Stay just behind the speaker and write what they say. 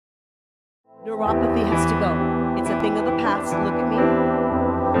Neuropathy has to go. It's a thing of the past. Look at me.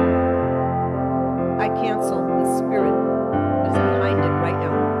 I cancel the spirit that is behind it right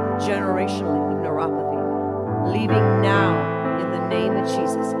now, generationally, of neuropathy. Leaving now in the name of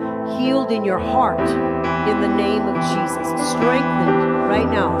Jesus. Healed in your heart in the name of Jesus. Strengthened right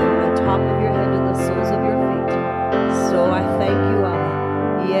now from the top of your head to the soles of your feet. So I thank you,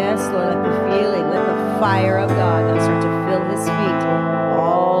 Abba. Yes, Lord, let the feeling, let the fire of God now start to fill his feet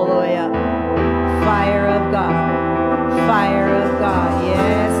all the way up. Fire of God. Fire of God.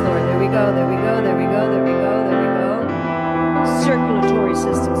 Yes, Lord. There we go. There we go. There we go. There we go. There we go. Circulatory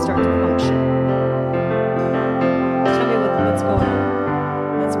system start to function. Tell me what's going on.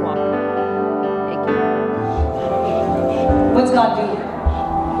 Let's walk. Thank you. What's God doing?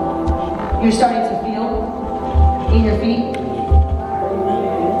 You're starting to feel in your feet.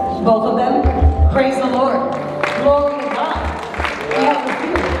 Both of them. Praise the Lord. Glory to God. You have the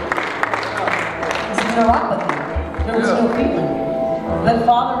feeling. This is neuropathy. There was no feeling. But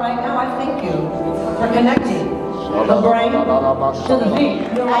Father, right now, I thank you for connecting the brain to the feet.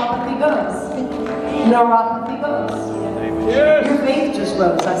 Neuropathy goes. Neuropathy goes. Your faith just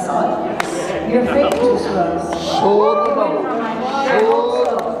rose. I saw it. Your faith just rose. I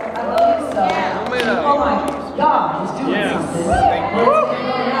believe so. Oh my God, he's doing something. Let's go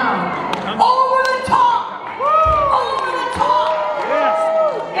now. Over the top! Over the top!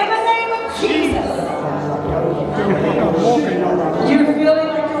 In the name of Jesus! You're feeling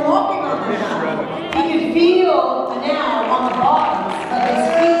like you're walking on the now. You can feel the now on the bottoms of his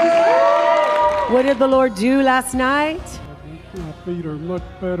feet. What did the Lord do last night? My feet are much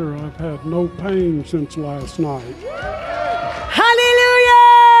better. I've had no pain since last night.